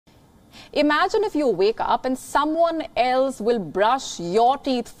Imagine if you wake up and someone else will brush your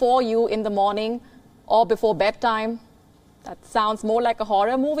teeth for you in the morning or before bedtime. That sounds more like a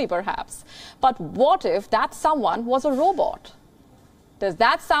horror movie, perhaps. But what if that someone was a robot? Does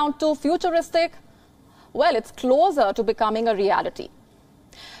that sound too futuristic? Well, it's closer to becoming a reality.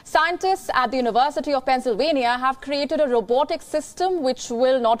 Scientists at the University of Pennsylvania have created a robotic system which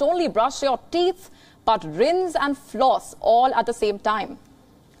will not only brush your teeth, but rinse and floss all at the same time.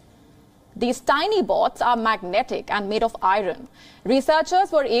 These tiny bots are magnetic and made of iron.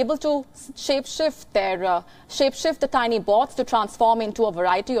 Researchers were able to shapeshift the tiny bots to transform into a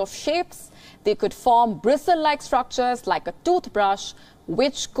variety of shapes. They could form bristle-like structures like a toothbrush,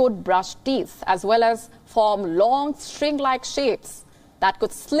 which could brush teeth, as well as form long string-like shapes that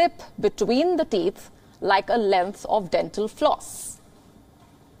could slip between the teeth like a length of dental floss.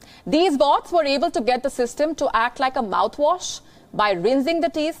 These bots were able to get the system to act like a mouthwash by rinsing the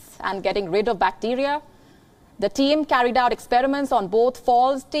teeth and getting rid of bacteria. The team carried out experiments on both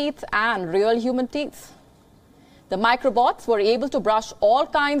false teeth and real human teeth. The microbots were able to brush all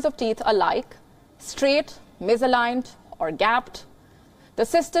kinds of teeth alike, straight, misaligned, or gapped. The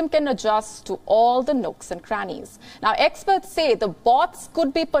system can adjust to all the nooks and crannies. Now, experts say the bots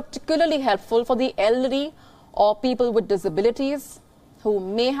could be particularly helpful for the elderly or people with disabilities who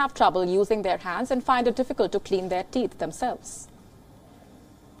may have trouble using their hands and find it difficult to clean their teeth themselves.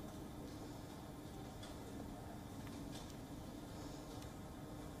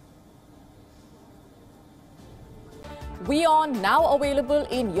 WION now available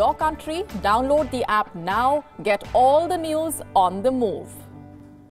in your country. Download the app now. Get all the news on the move.